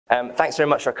Thanks very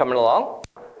much for coming along.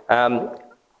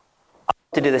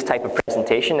 To do this type of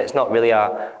presentation, it's not really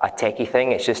a techie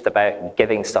thing, it's just about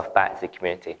giving stuff back to the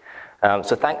community.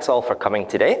 So thanks all for coming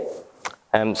today.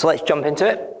 So let's jump into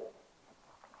it.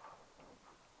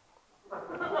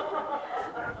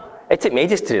 It took me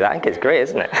ages to do that. I think it's great,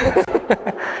 isn't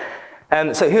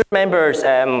it? So who remembers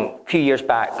a few years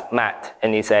back, Matt,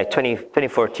 in his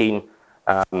 2014,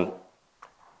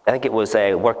 I think it was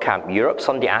WordCamp Europe,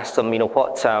 somebody asked him,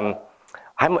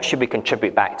 how much should we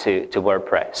contribute back to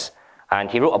WordPress? And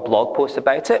he wrote a blog post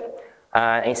about it.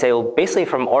 And he said, well, basically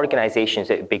from organizations,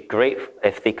 it would be great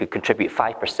if they could contribute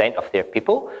 5% of their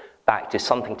people back to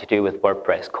something to do with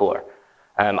WordPress core.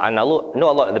 And I know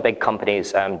a lot of the big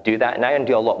companies do that now and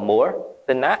do a lot more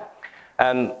than that.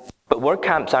 But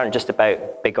WordCamps aren't just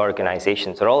about big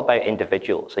organizations, they're all about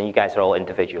individuals, and you guys are all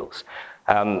individuals.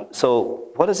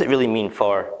 So what does it really mean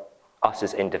for us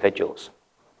as individuals?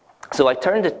 So I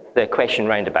turned the question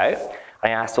round about,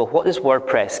 and I asked, well, what does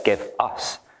WordPress give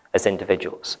us as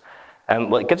individuals?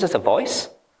 Well, it gives us a voice.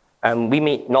 We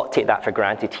may not take that for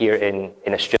granted here in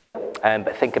Australia,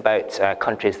 but think about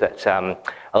countries that are a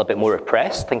little bit more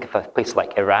repressed. Think of a place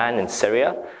like Iran and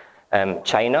Syria,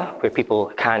 China, where people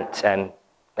can't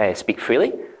speak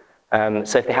freely.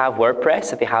 So if they have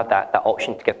WordPress, if they have that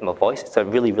option to give them a voice, it's a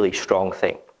really, really strong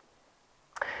thing.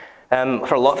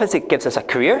 For a lot of us, it gives us a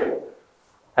career.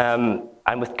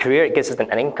 And with career, it gives us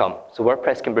an income. So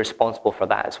WordPress can be responsible for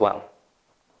that as well.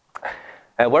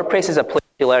 WordPress is a place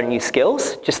to learn new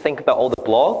skills. Just think about all the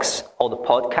blogs, all the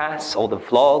podcasts, all the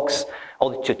vlogs,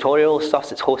 all the tutorials, stuff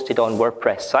that's hosted on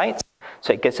WordPress sites.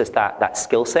 So it gives us that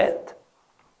skill set.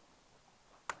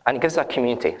 And it gives us a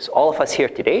community. So all of us here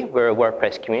today, we're a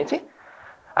WordPress community.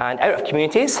 And out of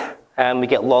communities, we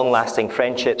get long-lasting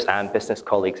friendships and business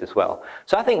colleagues as well.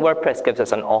 So I think WordPress gives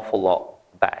us an awful lot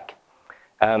back.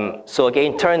 So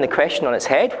again, turn the question on its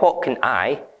head, what can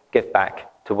I give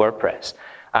back to WordPress?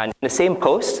 And in the same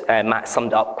post, Matt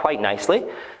summed it up quite nicely.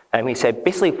 And he said,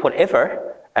 basically,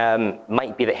 whatever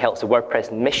might be that helps the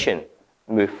WordPress mission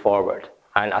move forward.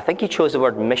 And I think he chose the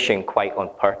word mission quite on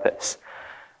purpose.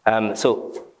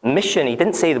 So mission, he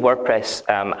didn't say the WordPress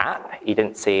app, he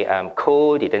didn't say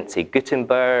code, he didn't say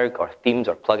Gutenberg or themes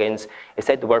or plugins. He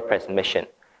said the WordPress mission.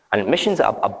 And mission's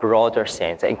a broader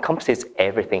sense. It encompasses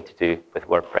everything to do with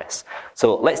WordPress.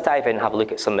 So let's dive in and have a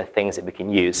look at some of the things that we can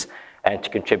use to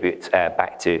contribute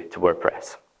back to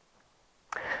WordPress.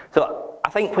 So I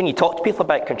think when you talk to people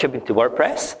about contributing to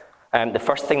WordPress, the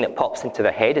first thing that pops into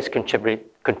their head is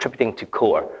contributing to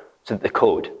core, so the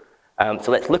code.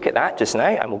 So let's look at that just now,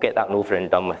 and we'll get that over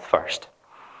and done with first.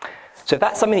 So if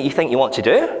that's something that you think you want to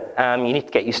do, you need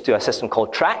to get used to a system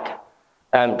called Track.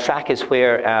 Track is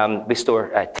where we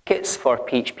store tickets for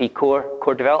PHP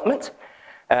core development.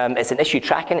 It's an issue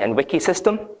tracking and wiki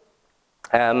system.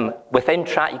 Within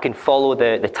Track, you can follow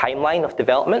the timeline of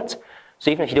development.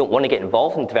 So even if you don't want to get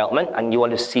involved in development and you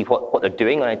want to see what they're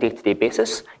doing on a day-to-day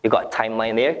basis, you've got a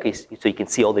timeline there so you can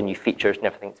see all the new features and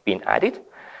everything that's being added.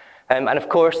 And of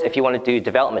course, if you want to do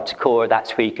development to core,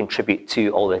 that's where you contribute to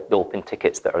all the open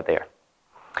tickets that are there.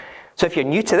 So if you're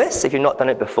new to this, if you've not done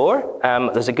it before,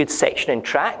 there's a good section in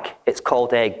Track. It's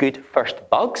called Good First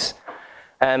Bugs.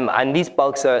 And these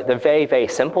bugs, they're very, very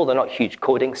simple. They're not huge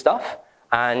coding stuff.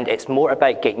 And it's more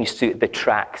about getting used to the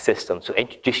Track system. So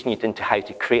introducing you into how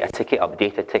to create a ticket,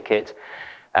 update a ticket,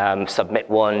 submit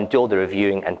one, do all the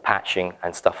reviewing and patching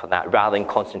and stuff like that, rather than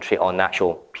concentrate on the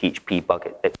actual PHP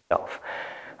bug itself.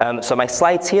 So my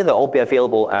slides here, they'll all be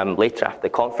available later after the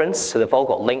conference. So they've all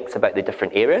got links about the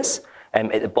different areas.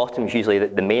 At the bottom is usually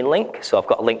the main link. So I've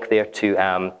got a link there to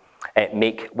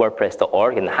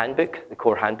makewordpress.org in the handbook, the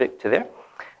core handbook to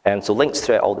there. So links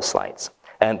throughout all the slides.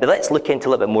 But let's look into a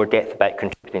little bit more depth about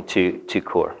contributing to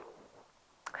core.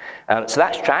 So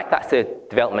that's Track, that's the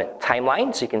development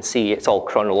timeline. So you can see it's all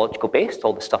chronological based,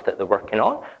 all the stuff that they're working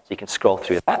on. So you can scroll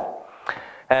through that.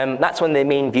 That's one of the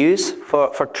main views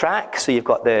for Track. So you've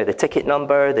got the ticket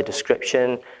number, the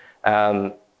description,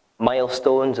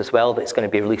 milestones as well that it's going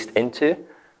to be released into,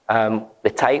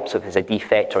 the types, if there's a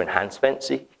defect or enhancement.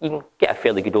 So you can get a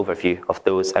fairly good overview of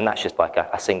those, and that's just like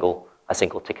a single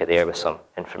ticket there with some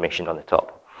information on the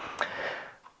top.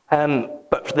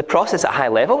 But for the process at high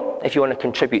level, if you want to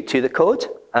contribute to the code,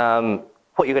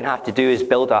 what you're going to have to do is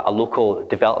build a local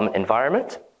development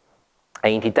environment.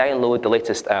 And you need to download the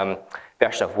latest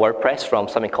version of WordPress from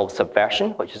something called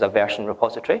Subversion, which is a version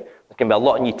repository. There's going to be a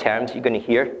lot of new terms you're going to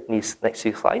hear in these next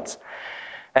few slides.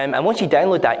 And once you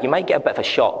download that, you might get a bit of a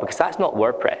shock because that's not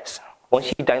WordPress.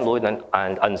 Once you download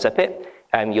and unzip it,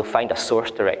 you'll find a source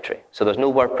directory. So there's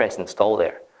no WordPress installed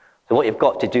there. So what you've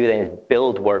got to do then is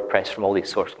build WordPress from all these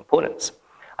source components.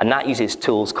 And that uses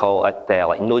tools called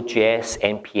like Node.js,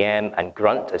 NPM, and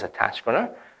Grunt as a task runner.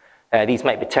 These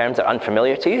might be terms that are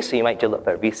unfamiliar to you, so you might do a little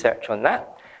bit of research on that.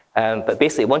 But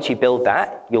basically, once you build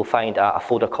that, you'll find a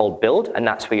folder called build, and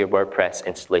that's where your WordPress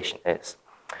installation is.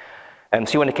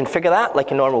 So you want to configure that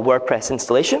like a normal WordPress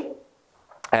installation.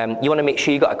 You want to make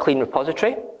sure you've got a clean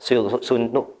repository, so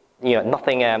no,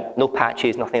 nothing, no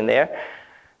patches, nothing there.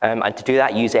 And to do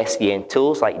that, use SVN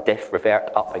tools like diff, revert,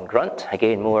 up, and grunt.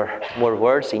 Again, more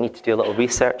words you need to do a little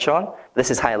research on.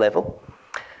 This is high level.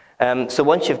 So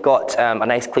once you've got a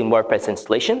nice clean WordPress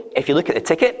installation, if you look at the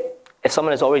ticket, if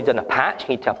someone has already done a patch, you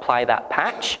need to apply that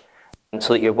patch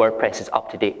so that your WordPress is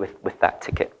up to date with that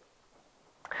ticket.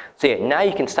 So yeah, now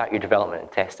you can start your development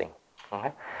and testing.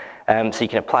 Okay? So you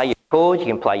can apply your code, you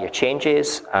can apply your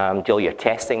changes, do all your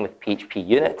testing with PHP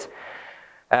unit.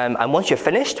 And once you're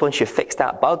finished, once you've fixed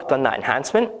that bug, done that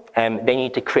enhancement, then you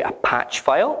need to create a patch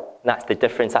file. That's the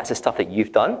difference, that's the stuff that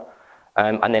you've done.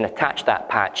 And then attach that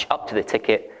patch up to the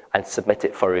ticket and submit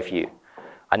it for review.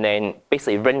 And then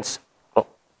basically rinse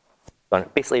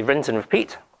and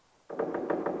repeat.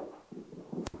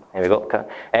 There we go. Okay.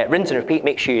 Rinse and repeat,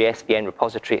 make sure your SVN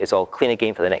repository is all clean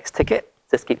again for the next ticket.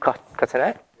 Just keep cutting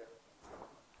out.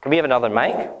 Can we have another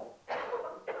mic?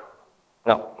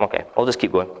 No? Okay, I'll just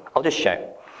keep going. I'll just shout.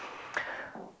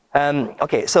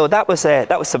 Okay, so that was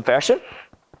Subversion.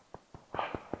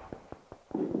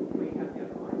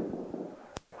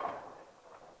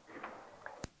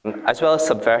 As well as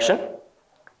Subversion.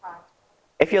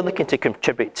 If you're looking to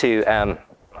contribute to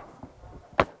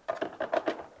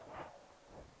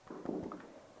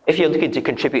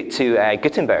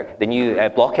Gutenberg, the new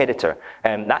block editor,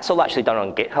 that's all actually done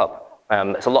on GitHub.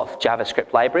 It's a lot of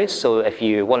JavaScript libraries, so if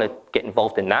you want to get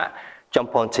involved in that,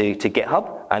 jump onto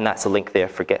GitHub, and that's a link there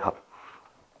for GitHub.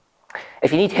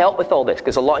 If you need help with all this,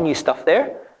 because a lot of new stuff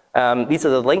there, these are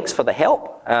the links for the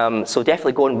help. So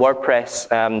definitely go on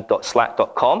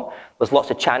wordpress.slack.com. There's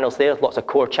lots of channels there, lots of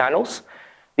core channels.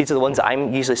 These are the ones that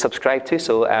I'm usually subscribed to.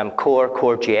 So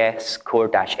core.js,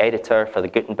 core-editor for the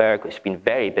Gutenberg, which has been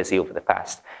very busy over the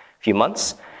past few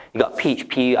months. You've got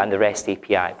PHP and the REST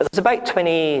API. But there's about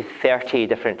 20, 30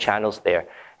 different channels there.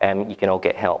 You can all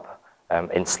get help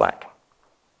in Slack.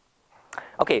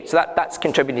 Okay, so that's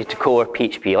contributed to core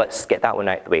PHP. Let's get that one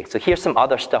out of the way. So here's some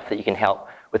other stuff that you can help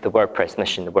with the WordPress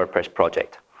mission, the WordPress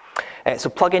project. So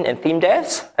plugin and theme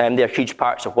devs, they're huge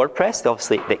parts of WordPress.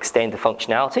 They extend the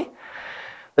functionality.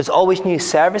 There's always new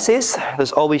services.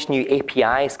 There's always new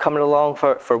APIs coming along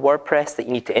for WordPress that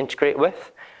you need to integrate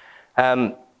with.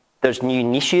 There's new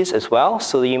niches as well.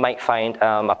 So you might find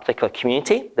a particular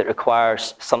community that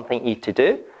requires something you need to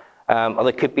do. Or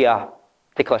there could be a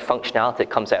particular functionality that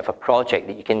comes out of a project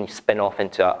that you can spin off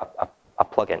into a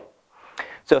plugin.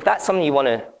 So if that's something you want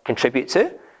to contribute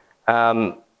to,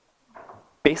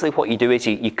 basically what you do is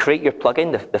you create your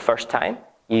plugin the first time,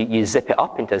 you zip it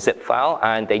up into a zip file,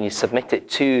 and then you submit it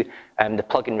to the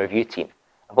plugin review team.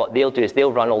 And what they'll do is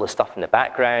they'll run all the stuff in the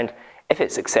background. If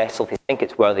it's successful, if they think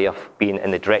it's worthy of being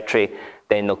in the directory,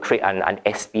 then they'll create an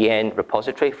SVN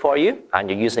repository for you and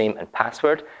your username and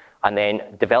password, and then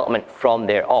development from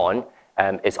there on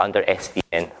is under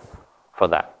SVN for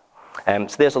that.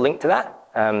 So there's a link to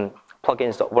that,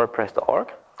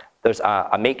 plugins.wordpress.org. There's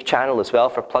a make channel as well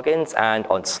for plugins, and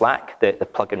on Slack, the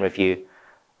plugin review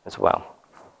as well.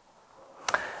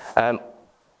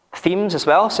 Themes as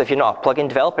well, so if you're not a plugin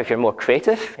developer, if you're more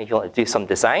creative, if you want to do some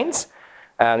designs,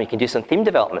 you can do some theme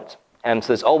development. So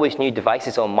there's always new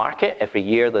devices on market. Every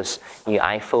year there's new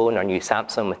iPhone or new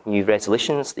Samsung with new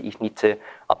resolutions that you need to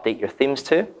update your themes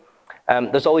to.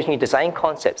 There's always new design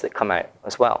concepts that come out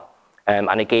as well.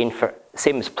 And again,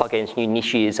 same as plugins, new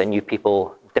niches and new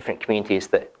people, different communities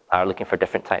that are looking for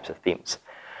different types of themes.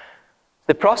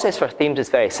 The process for themes is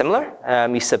very similar.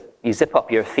 You zip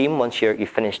up your theme once you've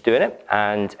finished doing it,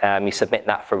 and you submit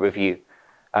that for review.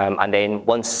 And then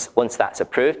once that's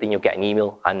approved, then you'll get an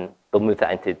email and they'll move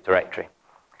that into the directory.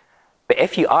 But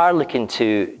if you are looking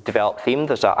to develop theme,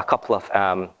 there's a couple of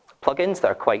plugins that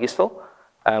are quite useful.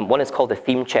 One is called the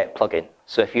Theme Check plugin.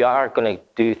 So if you are going to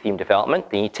do theme development,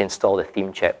 then you need to install the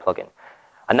Theme Check plugin.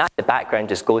 And that, in the background,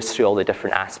 just goes through all the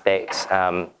different aspects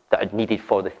that are needed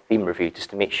for the theme review, just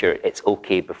to make sure it's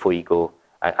okay before you go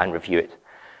and review it.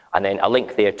 And then a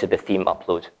link there to the theme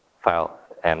upload file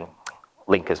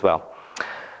link as well.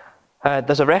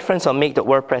 There's a reference on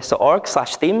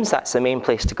make.wordpress.org/themes. That's the main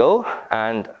place to go.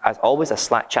 And as always, a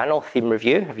Slack channel, theme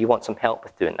review, if you want some help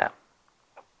with doing that.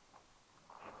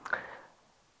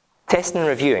 Testing and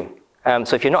reviewing.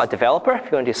 So if you're not a developer,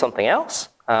 if you want to do something else,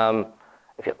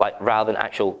 rather than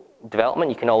actual development,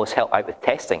 you can always help out with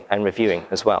testing and reviewing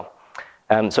as well.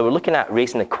 So we're looking at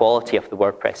raising the quality of the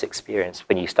WordPress experience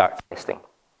when you start testing.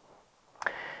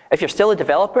 If you're still a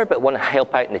developer but want to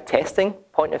help out in the testing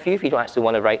point of view, if you don't actually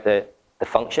want to write the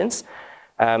functions,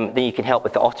 then you can help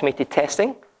with the automated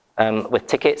testing with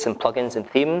tickets and plugins and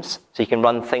themes. So you can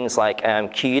run things like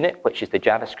QUnit, which is the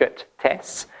JavaScript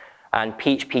tests, and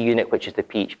PHP unit, which is the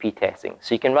PHP testing.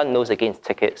 So you can run those against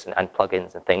tickets and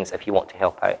plugins and things if you want to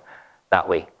help out that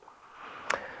way.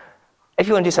 If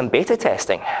you want to do some beta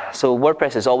testing, so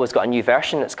WordPress has always got a new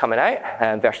version that's coming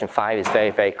out. Version 5 is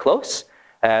very, very close.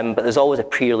 But there's always a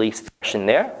pre-release version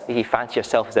there. If you fancy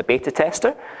yourself as a beta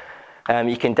tester,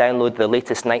 you can download the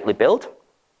latest nightly build.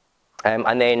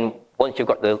 And then once you've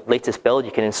got the latest build,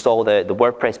 you can install the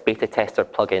WordPress beta tester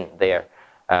plugin there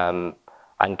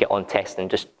and get on testing.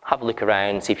 Just have a look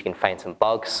around, see if you can find some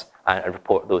bugs and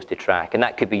report those to Track. And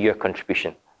that could be your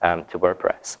contribution to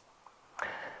WordPress.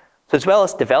 So as well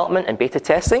as development and beta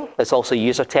testing, there's also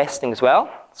user testing as well.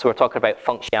 So we're talking about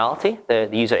functionality, the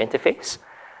user interface.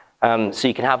 So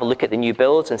you can have a look at the new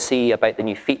builds and see about the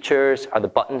new features. Are the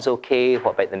buttons okay?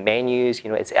 What about the menus?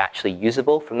 Is it actually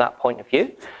usable from that point of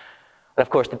view? And of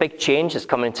course, the big change that's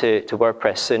coming to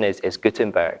WordPress soon is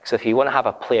Gutenberg. So if you want to have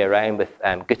a play around with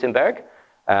Gutenberg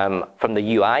from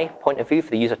the UI point of view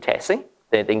for the user testing,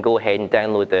 then go ahead and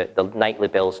download the nightly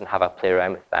builds and have a play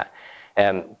around with that.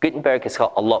 Gutenberg has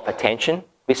got a lot of attention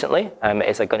recently.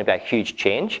 It's going to be a huge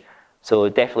change. So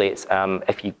definitely, it's,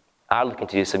 if you are looking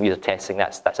to do some user testing,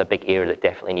 that's a big area that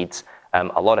definitely needs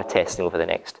a lot of testing over the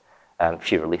next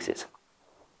few releases.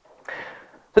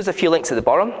 There's a few links at the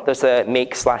bottom. There's a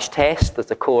make/test,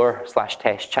 there's a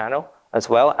core/test channel as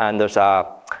well, and there's a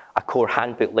core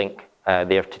handbook link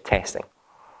there to testing.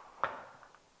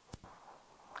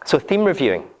 So theme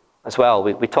reviewing as well.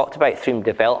 We talked about theme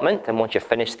development, and once you've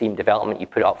finished theme development, you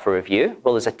put it up for review.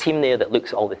 Well, there's a team there that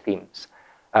looks at all the themes.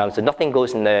 So nothing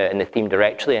goes in the theme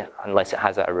directory unless it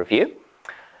has a review.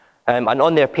 And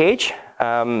on their page,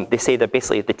 they say that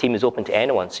basically the team is open to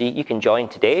anyone. So you can join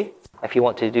today if you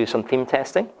want to do some theme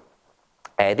testing.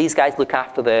 These guys look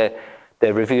after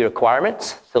the review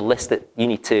requirements, so the list that you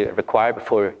need to require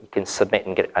before you can submit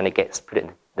and it gets put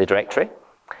in the directory.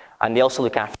 And they also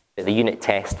look after the unit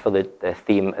test for the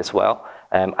theme as well,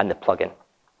 and the plugin.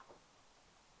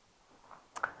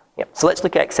 Yep. So let's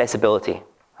look at accessibility.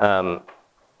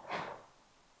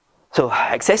 So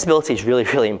accessibility is really,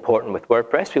 really important with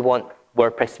WordPress. We want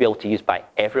WordPress to be able to use by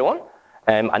everyone,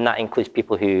 and that includes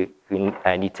people who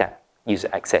need to use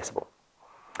it accessible.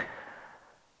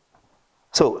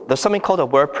 So there's something called a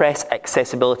WordPress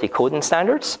accessibility coding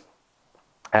standards.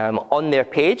 On their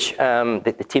page,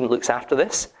 the team looks after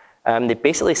this. They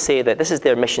basically say that this is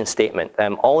their mission statement.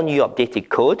 All new updated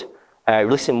code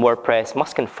released in WordPress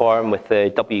must conform with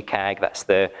the WCAG, that's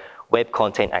the Web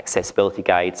Content Accessibility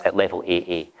Guides at level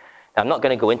AA. Now, I'm not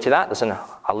going to go into that. There's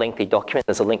a lengthy document.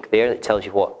 There's a link there that tells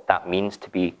you what that means to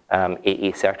be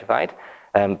AA certified.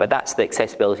 But that's the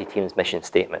accessibility team's mission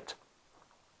statement.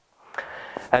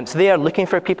 So they are looking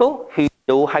for people who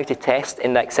know how to test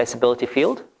in the accessibility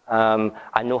field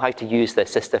and know how to use the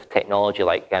assistive technology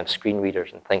like screen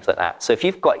readers and things like that. So if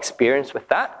you've got experience with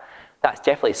that, that's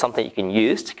definitely something you can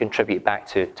use to contribute back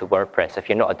to WordPress if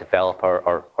you're not a developer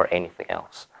or anything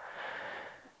else.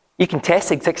 You can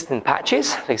test existing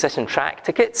patches, existing track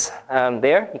tickets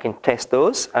there. You can test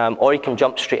those, or you can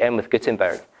jump straight in with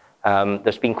Gutenberg.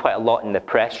 There's been quite a lot in the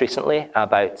press recently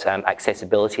about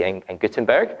accessibility and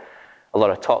Gutenberg, a lot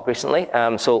of talk recently.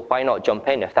 So why not jump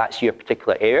in if that's your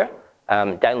particular area?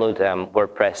 Download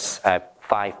WordPress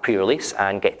 5 pre-release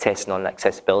and get testing on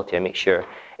accessibility and make sure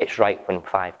it's right when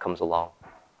 5 comes along.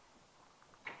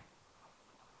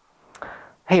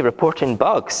 Hey, reporting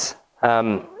bugs.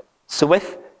 So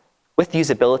with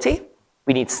usability,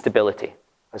 we need stability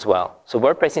as well. So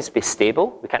WordPress needs to be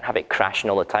stable. We can't have it crashing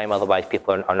all the time, otherwise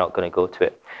people are not going to go to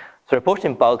it. So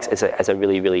reporting bugs is a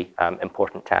really, really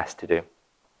important task to do.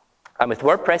 And with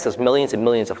WordPress, there's millions and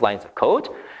millions of lines of code.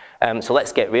 So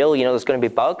let's get real. There's going to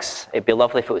be bugs. It'd be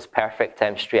lovely if it was perfect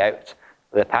straight out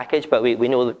of the package, but we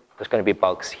know that there's going to be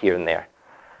bugs here and there.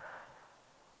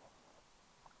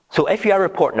 So if you are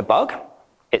reporting a bug,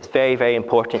 it's very, very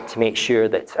important to make sure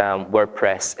that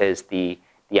WordPress is the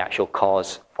actual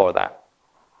cause for that.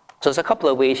 So there's a couple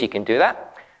of ways you can do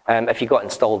that. If you've got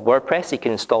installed WordPress, you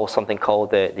can install something called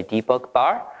the debug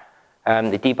bar.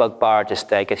 The debug bar just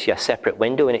gives you a separate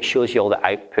window, and it shows you all the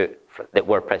output that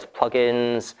WordPress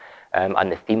plugins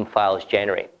and the theme files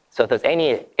generate. So if there's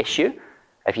any issue,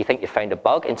 if you think you found a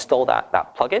bug, install that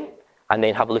plugin, and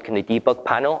then have a look in the debug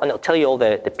panel, and it'll tell you all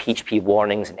the PHP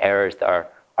warnings and errors that are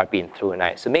being thrown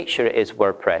out. So make sure it is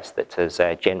WordPress that is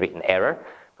generating the error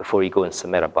before you go and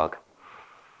submit a bug.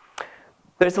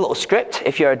 There's a little script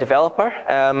if you're a developer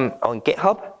on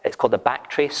GitHub. It's called the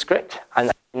backtrace script,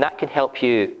 and that can help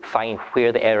you find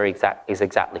where the error is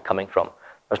exactly coming from.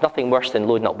 There's nothing worse than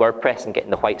loading up WordPress and getting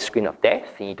the white screen of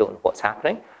death and you don't know what's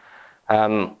happening.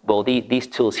 Well, these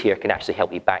tools here can actually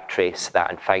help you backtrace that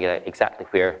and figure out exactly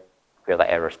where that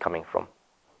error is coming from.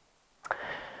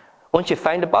 Once you've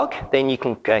found a bug, then you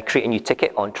can create a new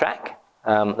ticket on track.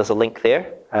 There's a link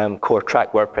there,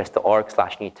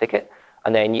 core-track-wordpress.org/new ticket.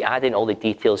 And then you add in all the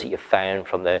details that you've found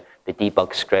from the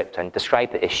debug script and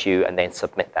describe the issue and then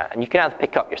submit that. And you can either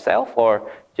pick up yourself or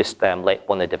just let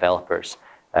one of the developers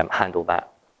handle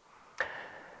that.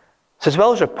 So as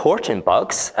well as reporting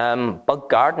bugs, bug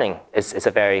gardening is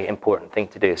a very important thing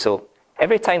to do. So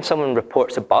every time someone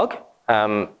reports a bug,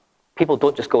 people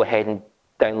don't just go ahead and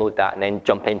download that and then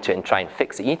jump into it and try and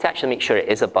fix it. You need to actually make sure it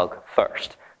is a bug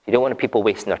first. You don't want people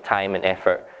wasting their time and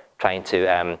effort trying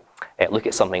to look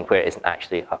at something where it isn't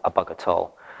actually a bug at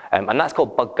all. And that's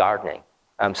called bug gardening.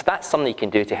 So that's something you can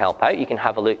do to help out. You can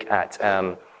have a look at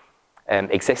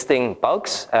existing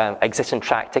bugs, existing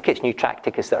track tickets, new track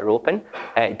tickets that are open,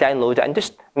 download it and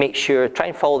just make sure, try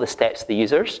and follow the steps of the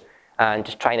users and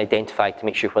just try and identify to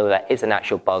make sure whether that is an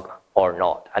actual bug or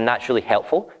not. And that's really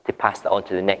helpful to pass that on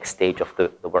to the next stage of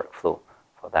the workflow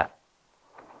for that.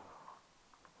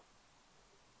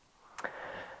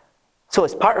 So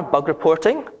as part of bug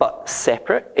reporting, but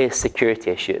separate, is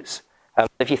security issues.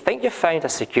 If you think you've found a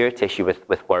security issue with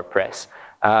WordPress,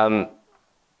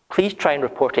 please try and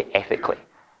report it ethically.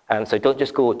 So don't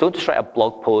just write a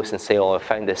blog post and say, oh, I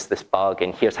found this bug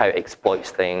and here's how it exploits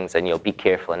things and be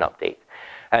careful and update.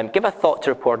 Give a thought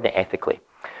to reporting it ethically.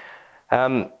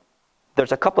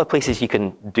 There's a couple of places you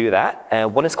can do that.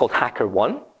 One is called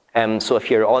HackerOne. So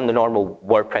if you're on the normal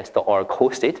WordPress.org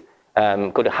hosted,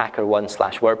 go to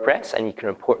HackerOne/WordPress and you can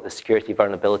report the security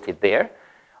vulnerability there.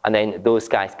 And then those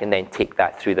guys can then take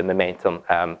that through the momentum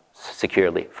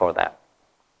securely for that.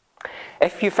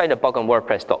 If you find a bug on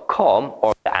WordPress.com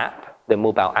or the app, the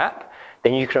mobile app,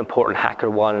 then you can report on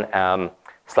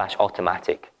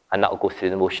HackerOne/automatic, and that will go through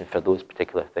the motion for those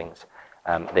particular things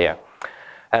there.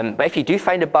 But if you do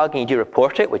find a bug and you do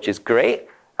report it, which is great,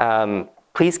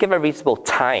 please give a reasonable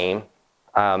time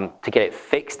to get it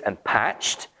fixed and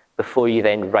patched before you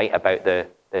then write about the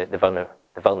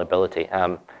vulnerability.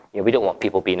 We don't want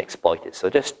people being exploited, so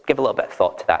just give a little bit of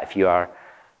thought to that if you are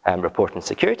reporting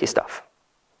security stuff.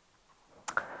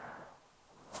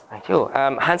 Thank you.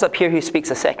 Hands up here who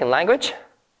speaks a second language.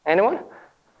 Anyone? A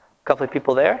couple of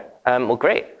people there. Well,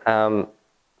 great. Again,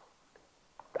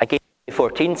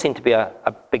 2014 seemed to be a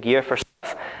big year for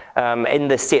stuff. In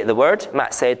the State of the Word,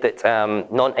 Matt said that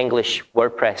non-English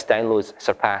WordPress downloads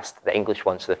surpassed the English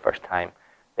ones for the first time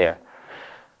there.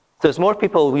 So there's more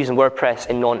people using WordPress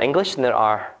in non-English than there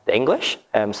are the English.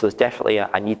 So there's definitely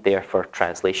a need there for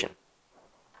translation.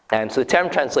 So the term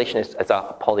translation is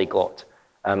a polyglot.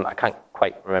 I can't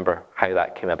quite remember how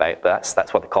that came about, but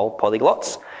that's what they call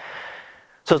polyglots.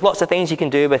 So there's lots of things you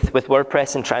can do with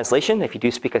WordPress and translation. If you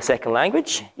do speak a second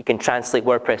language, you can translate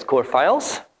WordPress core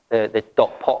files, the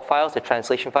 .pot files, the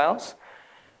translation files.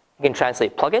 You can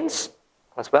translate plugins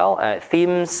as well,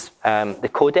 themes, the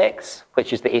codecs,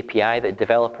 which is the API that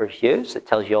developers use. It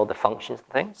tells you all the functions and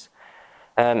things.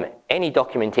 Any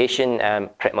documentation,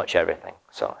 pretty much everything.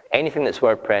 So anything that's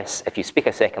WordPress, if you speak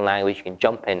a second language, you can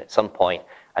jump in at some point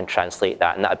and translate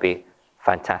that, and that would be a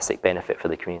fantastic benefit for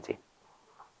the community.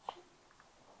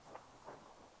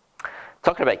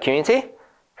 Talking about community,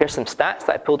 here's some stats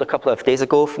that I pulled a couple of days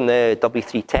ago from the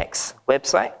W3 Tech's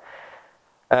website.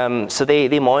 So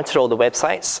they monitor all the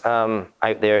websites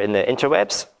out there in the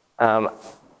interwebs.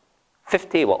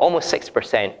 Almost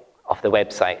 6% of the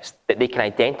websites that they can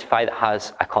identify that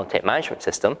has a content management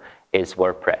system is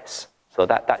WordPress. So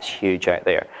that's huge out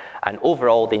there. And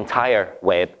overall, the entire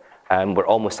web, we're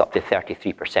almost up to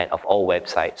 33% of all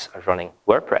websites are running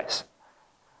WordPress,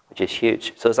 which is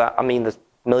huge. So there's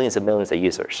millions and millions of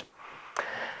users.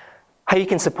 How you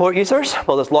can support users?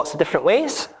 Well, there's lots of different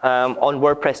ways. On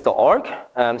WordPress.org,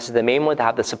 this is the main one, they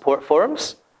have the support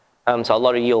forums. So a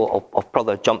lot of you will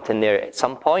probably have jumped in there at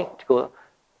some point to go.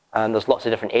 And there's lots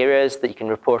of different areas that you can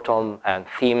report on,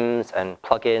 themes and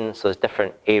plugins. So there's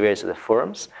different areas of the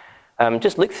forums.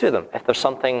 Just look through them. If there's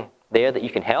something there that you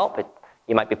can help,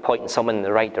 you might be pointing someone in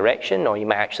the right direction, or you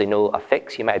might actually know a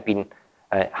fix. You might have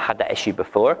had that issue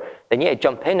before. Then yeah,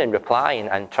 jump in and reply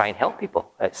and try and help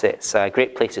people. It's a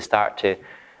great place to start to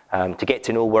get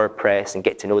to know WordPress and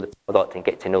get to know the product and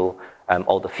get to know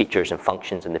all the features and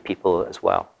functions and the people as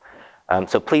well.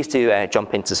 So please do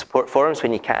jump into support forums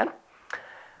when you can.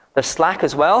 There's Slack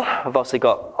as well. I've also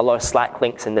got a lot of Slack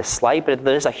links in this slide, but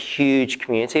there's a huge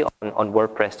community on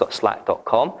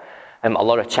wordpress.slack.com. A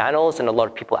lot of channels and a lot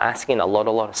of people asking a lot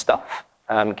of stuff.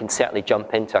 You can certainly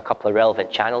jump into a couple of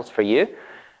relevant channels for you,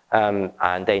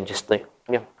 and then just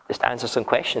answer some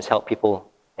questions, help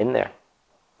people in there.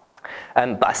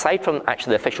 But aside from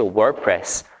actually the official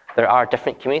WordPress, there are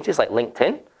different communities like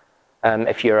LinkedIn.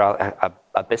 If you're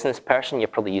a business person, you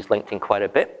probably use LinkedIn quite a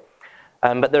bit.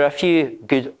 But there are a few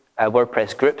good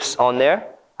WordPress groups on there.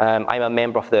 I'm a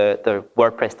member of the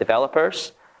WordPress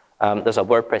developers. There's a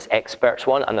WordPress experts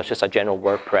one, and there's just a general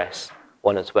WordPress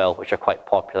one as well, which are quite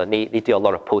popular. And they do a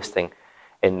lot of posting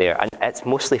in there. And it's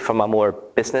mostly from a more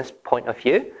business point of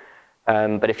view.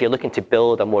 But if you're looking to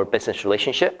build a more business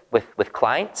relationship with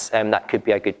clients, that could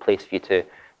be a good place for you to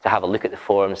have a look at the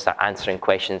forums, start answering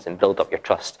questions, and build up your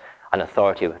trust and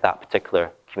authority with that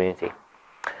particular community.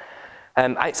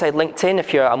 Outside LinkedIn,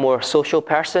 if you're a more social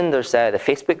person, there's the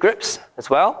Facebook groups as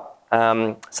well.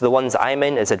 So the ones I'm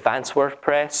in is Advanced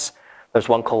WordPress. There's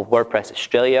one called WordPress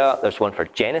Australia. There's one for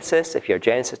Genesis, if you're a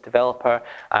Genesis developer.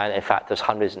 And in fact, there's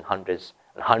hundreds and hundreds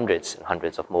and hundreds and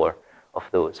hundreds of more of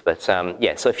those. But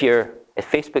yeah, so if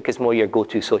Facebook is more your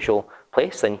go-to social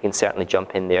place, then you can certainly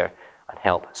jump in there and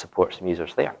help support some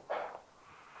users there.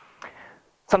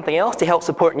 Something else to help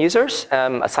support users,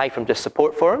 aside from just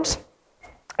support forums,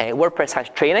 WordPress has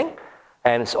training.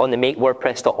 So on the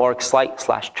makewordpress.org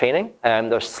 /training,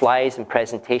 there's slides and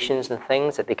presentations and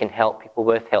things that they can help people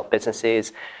with, help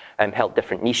businesses, help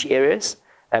different niche areas.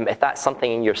 If that's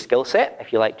something in your skill set,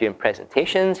 if you like doing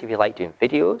presentations, if you like doing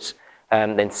videos,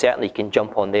 then certainly you can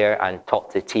jump on there and talk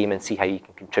to the team and see how you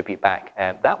can contribute back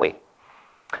that way.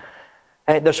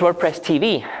 There's WordPress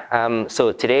TV.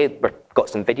 So today we've got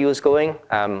some videos going.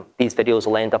 These videos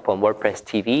will end up on WordPress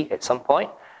TV at some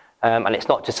point. And it's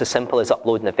not just as simple as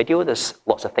uploading a video. There's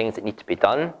lots of things that need to be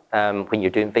done when you're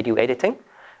doing video editing.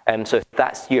 So if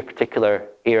that's your particular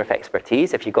area of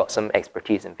expertise, if you've got some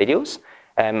expertise in videos,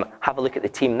 have a look at the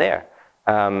team there.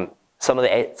 Some of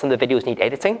the videos need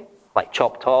editing, like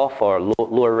chopped off or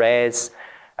lower res.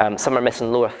 Some are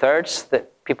missing lower thirds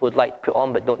that people would like to put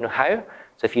on but don't know how.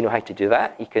 So if you know how to do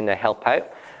that, you can help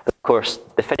out. Of course,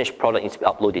 the finished product needs to be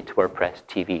uploaded to WordPress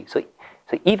TV. So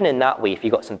even in that way, if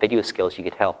you've got some video skills, you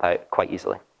could help out quite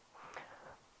easily.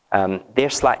 Their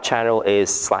Slack channel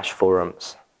is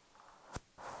 /forums.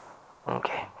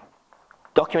 Okay.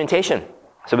 Documentation.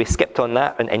 So we skipped on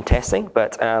that in testing,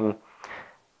 but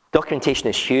documentation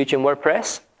is huge in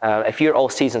WordPress. If you're all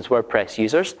seasoned WordPress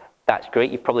users, that's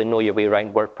great. You probably know your way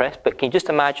around WordPress. But can you just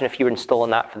imagine if you were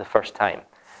installing that for the first time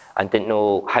and didn't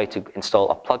know how to install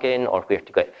a plugin or where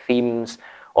to get themes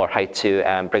or how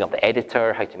to bring up the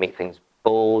editor, how to make things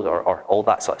bold or all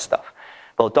that sort of stuff?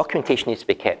 Well, documentation needs to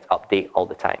be kept update all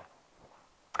the time.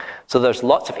 So there's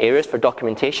lots of areas for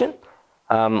documentation.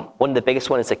 One of the biggest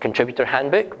ones is the contributor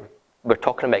handbook. We're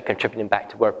talking about contributing back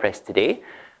to WordPress today.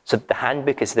 So the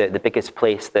handbook is the biggest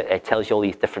place that tells you all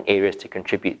these different areas to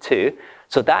contribute to.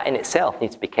 So that in itself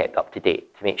needs to be kept up to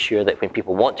date to make sure that when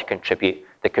people want to contribute,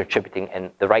 they're contributing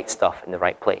in the right stuff in the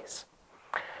right place.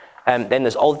 Then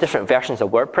there's all the different versions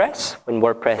of WordPress. When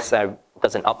WordPress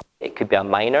does an update, it could be a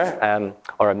minor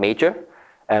or a major.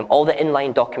 All the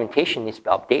inline documentation needs to be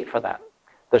updated for that.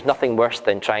 There's nothing worse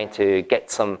than trying to get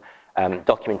some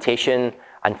documentation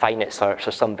and find it's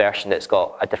for some version that's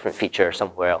got a different feature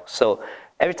somewhere else. So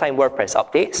every time WordPress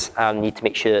updates, you need to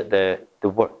make sure that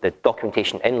the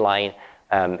documentation inline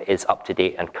is up to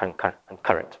date and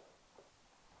current.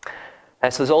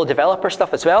 So there's all the developer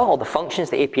stuff as well, all the functions,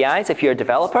 the APIs. If you're a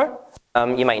developer,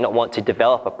 you might not want to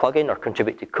develop a plugin or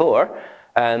contribute to core,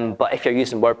 but if you're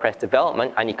using WordPress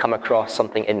development and you come across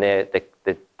something in the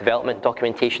development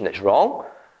documentation that's wrong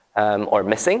or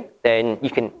missing, then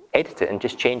you can edit it and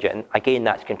just change it. And again,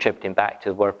 that's contributing back to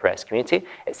the WordPress community.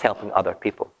 It's helping other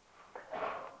people.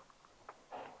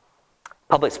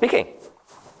 Public speaking.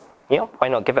 Why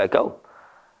not give it a go?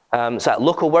 So at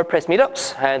local WordPress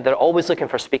meetups, they're always looking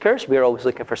for speakers. We're always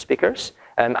looking for speakers,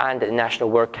 and at the national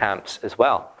WordCamps as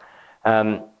well.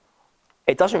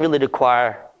 It doesn't really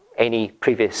require any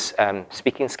previous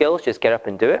speaking skills. Just get up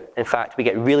and do it. In fact, we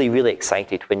get really, really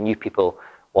excited when new people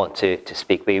want to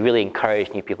speak. We really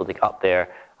encourage new people to get up there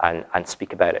and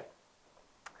speak about it.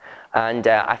 And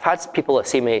I've had people that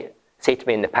say to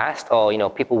me in the past, oh,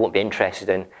 people won't be interested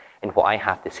in what I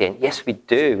have to say. And yes, we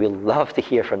do. We love to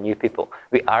hear from new people.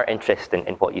 We are interested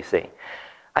in what you say.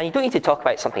 And you don't need to talk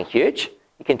about something huge.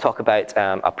 You can talk about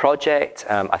a project,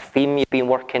 a theme you've been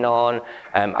working on,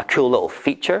 a cool little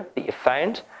feature that you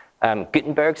found.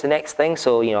 Gutenberg's the next thing.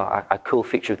 So, a cool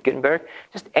feature with Gutenberg.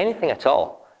 Just anything at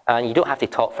all. And you don't have to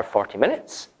talk for 40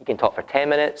 minutes. You can talk for 10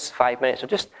 minutes, 5 minutes, or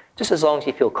just as long as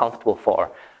you feel comfortable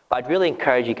for. But I'd really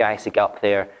encourage you guys to get up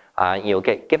there and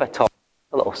give a talk,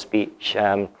 a little speech,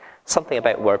 something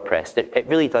about WordPress. It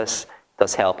really does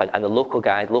help, and the local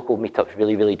guys, local meetups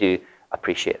really do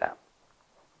appreciate that.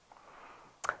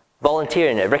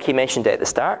 Volunteering, Ricky mentioned it at the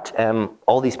start.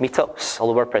 All these meetups,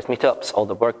 all the WordPress meetups, all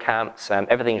the WordCamps,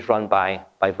 everything's run by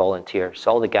volunteers.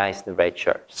 So all the guys in the red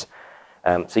shirts.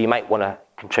 So you might want to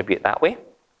contribute that way.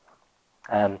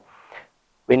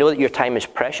 We know that your time is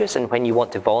precious, and when you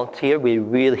want to volunteer, we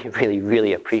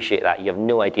really appreciate that. You have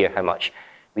no idea how much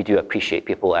we do appreciate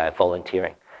people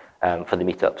volunteering for the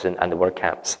meetups and the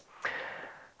WordCamps.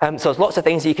 So there's lots of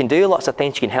things you can do, lots of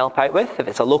things you can help out with. If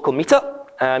it's a local meetup,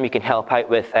 you can help out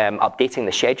with updating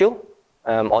the schedule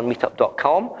on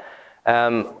meetup.com.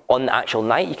 On the actual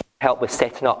night, you can help with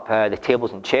setting up the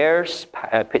tables and chairs,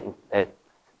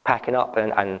 packing up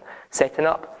and setting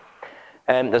up.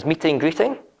 There's meeting and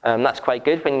greeting. That's quite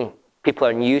good. When people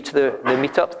are new to the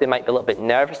meetups, they might be a little bit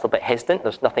nervous, a little bit hesitant.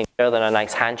 There's nothing better than a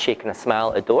nice handshake and a smile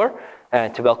at the door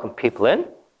to welcome people in.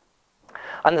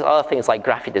 And there's other things like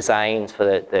graphic designs for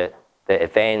the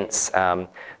events,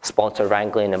 sponsor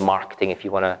wrangling and marketing if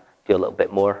you want to do a little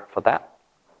bit more for that.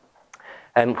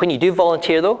 When you do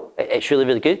volunteer though, it's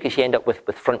really good because you end up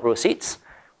with front row seats,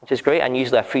 which is great, and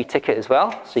usually a free ticket as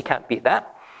well, so you can't beat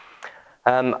that.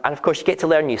 And of course you get to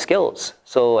learn new skills.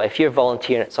 So if you're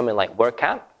volunteering at something like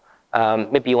WordCamp,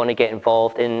 maybe you want to get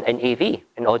involved in AV,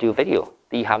 in audio video,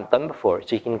 that you haven't done before,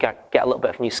 so you can get a little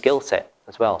bit of a new skill set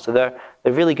as well. So they're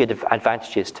really good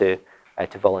advantages to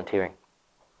volunteering.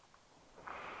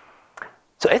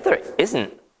 So if there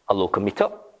isn't a local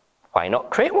meetup, why not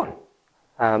create one?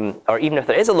 Or even if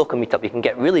there is a local meetup, you can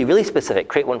get really specific,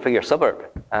 create one for your suburb,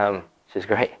 which is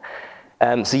great.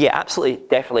 So yeah, absolutely,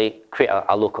 definitely create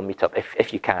a local meetup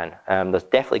if you can. There's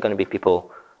definitely going to be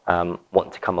people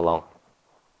wanting to come along.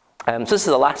 So this is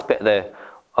the last bit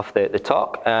of the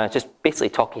talk, just basically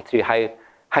talking through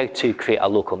how to create a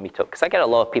local meetup. Because I get a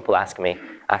lot of people asking me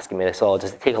this,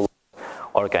 does it take a lot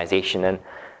of organization? And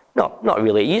no, not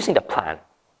really. You just need a plan.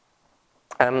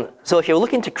 So if you're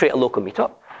looking to create a local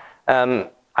meetup,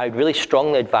 I'd really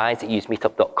strongly advise that you use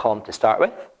meetup.com to start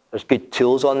with. There's good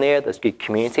tools on there, there's good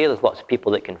community, there's lots of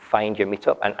people that can find your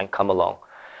meetup and come along.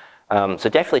 So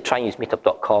definitely try and use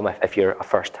meetup.com if you're a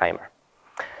first timer.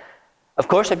 Of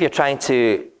course, if you're trying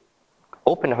to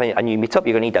open a new meetup,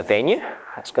 you're going to need a venue.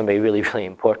 That's going to be really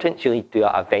important. So you need to do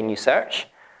a venue search.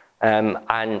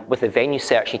 And with a venue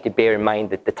search, you need to bear in mind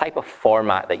that the type of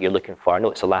format that you're looking for. I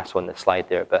know it's the last one on the slide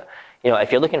there, but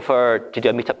if you're looking to do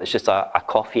a meetup that's just a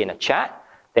coffee and a chat,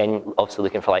 then obviously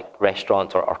looking for like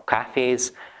restaurants or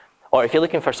cafes. Or if you're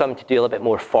looking for something to do a little bit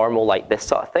more formal like this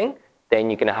sort of thing, then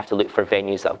you're going to have to look for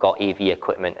venues that have got AV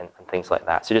equipment and things like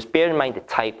that. So just bear in mind the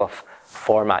type of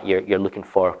format you're looking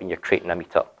for when you're creating a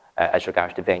meetup as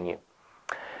regards to venue.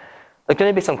 There's going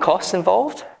to be some costs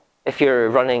involved. If you're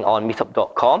running on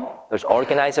meetup.com, there's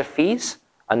organizer fees,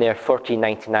 and they're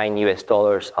 $14.99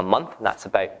 US a month, and that's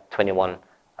about 21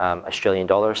 Australian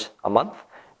dollars a month,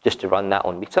 just to run that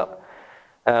on Meetup.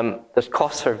 There's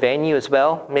costs for venue as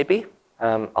well, maybe.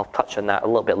 I'll touch on that a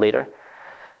little bit later.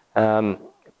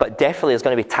 But definitely there's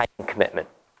going to be time commitment.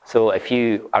 So if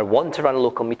you are wanting to run a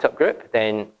local meetup group,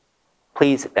 then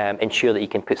please ensure that you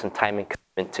can put some time and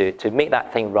commitment to make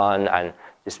that thing run and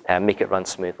just make it run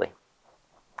smoothly.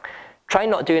 Try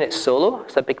not doing it solo.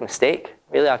 It's a big mistake.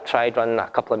 Really, I've tried running a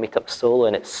couple of meetups solo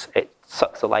and it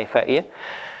sucks the life out of you.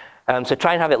 So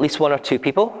try and have at least one or two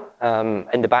people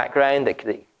in the background that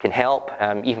can help,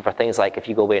 even for things like if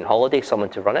you go away on holiday, someone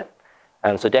to run it.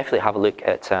 So definitely have a look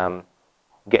at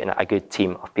getting a good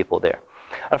team of people there.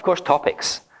 And of course,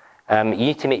 topics. You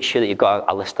need to make sure that you've got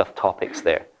a list of topics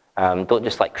there. Don't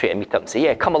just like create a meetup and say,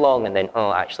 yeah, come along, and then,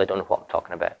 oh, actually, I don't know what I'm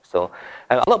talking about. So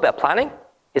a little bit of planning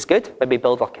is good. Maybe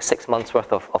build like 6 months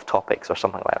worth of topics or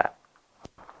something like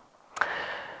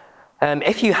that.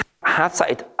 If you have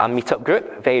started a meetup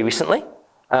group very recently,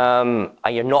 and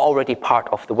you're not already part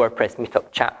of the WordPress meetup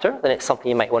chapter, then it's something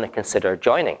you might want to consider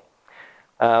joining.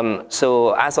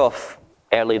 So as of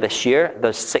early this year,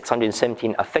 there's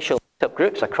 617 official meetup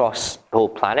groups across the whole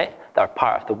planet that are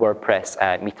part of the WordPress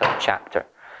meetup chapter.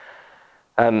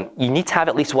 You need to have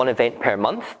at least one event per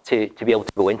month to be able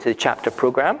to go into the chapter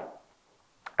program.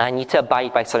 And you need to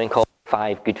abide by something called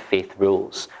 5 good faith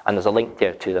rules. And there's a link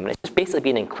there to them. And it's basically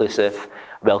being inclusive,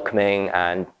 welcoming,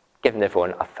 and giving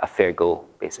everyone a fair go,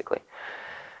 basically.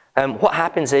 What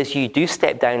happens is you do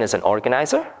step down as an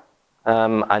organizer,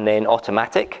 and then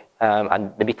automatic,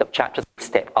 and the meetup chapter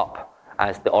step up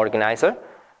as the organizer.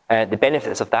 The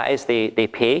benefits of that is they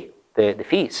pay the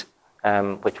fees.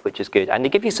 which is good. And they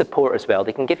give you support as well.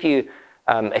 They can give you,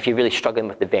 if you're really struggling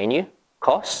with the venue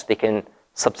costs, they can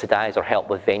subsidize or help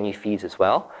with venue fees as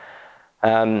well.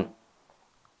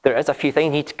 There is a few things.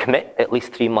 You need to commit at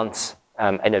least 3 months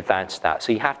in advance to that.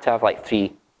 So you have to have like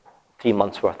three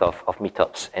months worth of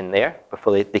meetups in there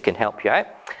before they can help you out.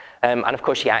 And of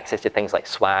course, you get access to things like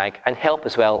swag and help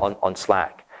as well on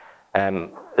Slack.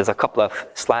 There's a couple of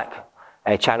Slack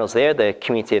channels there, the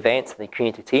community events and the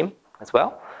community team as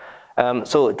well.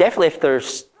 So definitely if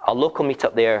there's a local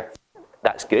meetup there,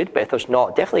 that's good. But if there's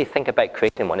not, definitely think about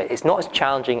creating one. It's not as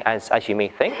challenging as you may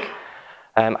think.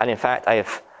 And in fact, I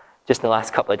have, just in the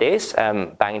last couple of days,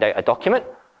 banged out a document.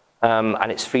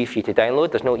 And it's free for you to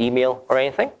download. There's no email or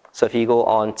anything. So if you go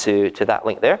on to that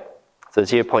link there, so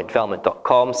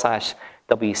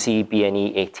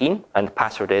zeropointdevelopment.com/WCBNE18, and the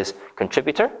password is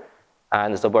contributor,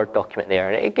 and there's a Word document there.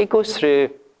 And it goes through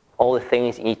all the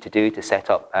things you need to do to set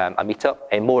up a meetup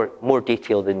in more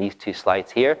detail than these 2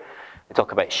 slides here. We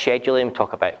talk about scheduling, we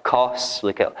talk about costs,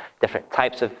 look at different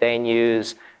types of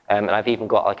venues, and I've even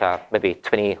got like maybe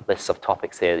 20 lists of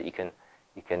topics there that you can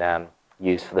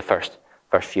use for the first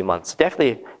few months. So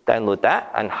definitely download that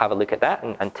and have a look at that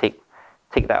and take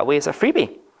that away as a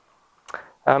freebie.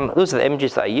 Those are the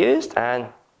images that I used, and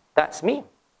that's me.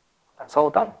 That's all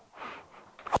done.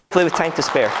 Hopefully with time to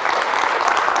spare.